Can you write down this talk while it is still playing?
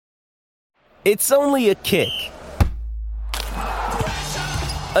It's only a kick,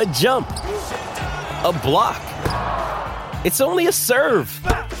 a jump, a block. It's only a serve.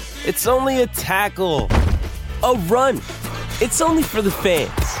 It's only a tackle, a run. It's only for the fans.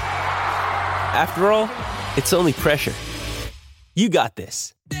 After all, it's only pressure. You got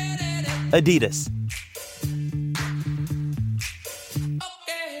this. Adidas.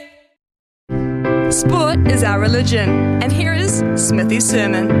 Sport is our religion, and here is Smithy's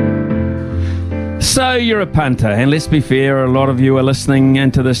sermon. So you're a punter, and let's be fair, a lot of you are listening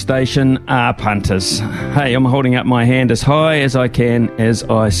into this station are punters. Hey, I'm holding up my hand as high as I can as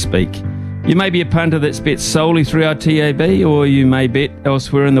I speak. You may be a punter that's bet solely through our TAB, or you may bet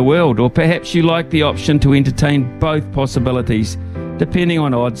elsewhere in the world, or perhaps you like the option to entertain both possibilities, depending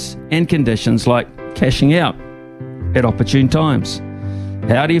on odds and conditions like cashing out at opportune times.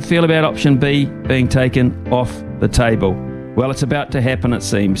 How do you feel about option B being taken off the table? Well, it's about to happen, it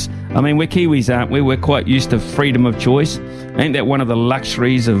seems. I mean, we're Kiwis, aren't we? We're quite used to freedom of choice. Ain't that one of the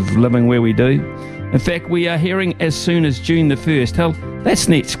luxuries of living where we do? In fact, we are hearing as soon as June the 1st. Hell, that's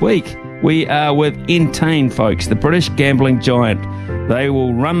next week. We are with Entain, folks, the British gambling giant. They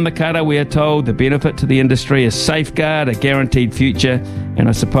will run the cutter, we are told. The benefit to the industry is safeguard, a guaranteed future. And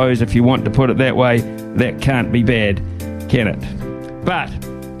I suppose if you want to put it that way, that can't be bad, can it? But,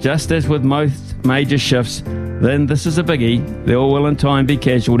 just as with most major shifts, then this is a biggie. There will in time be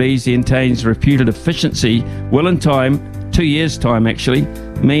casualties. Entain's reputed efficiency will in time, 2 years' time actually,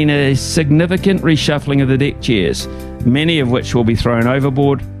 mean a significant reshuffling of the deck chairs, many of which will be thrown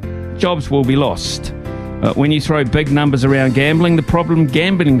overboard. Jobs will be lost. When you throw big numbers around gambling, the Problem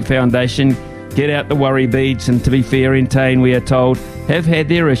Gambling Foundation get out the worry beads, and to be fair, Entain, we are told, have had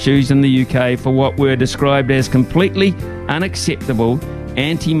their issues in the UK for what were described as completely unacceptable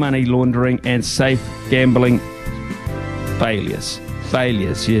anti-money laundering and safe gambling failures.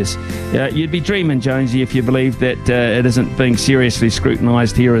 Failures, yes. You'd be dreaming, Jonesy, if you believed that it isn't being seriously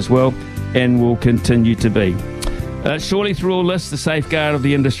scrutinised here as well, and will continue to be. Surely through all this, the safeguard of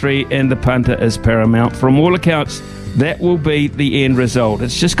the industry and the punter is paramount. From all accounts, that will be the end result.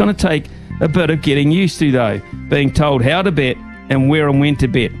 It's just going to take a bit of getting used to, though, being told how to bet and where and when to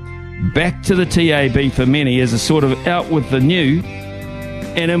bet. Back to the TAB for many is a sort of out with the new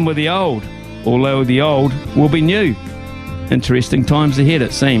and in with the old, although the old will be new. Interesting times ahead,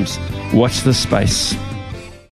 it seems. Watch this space.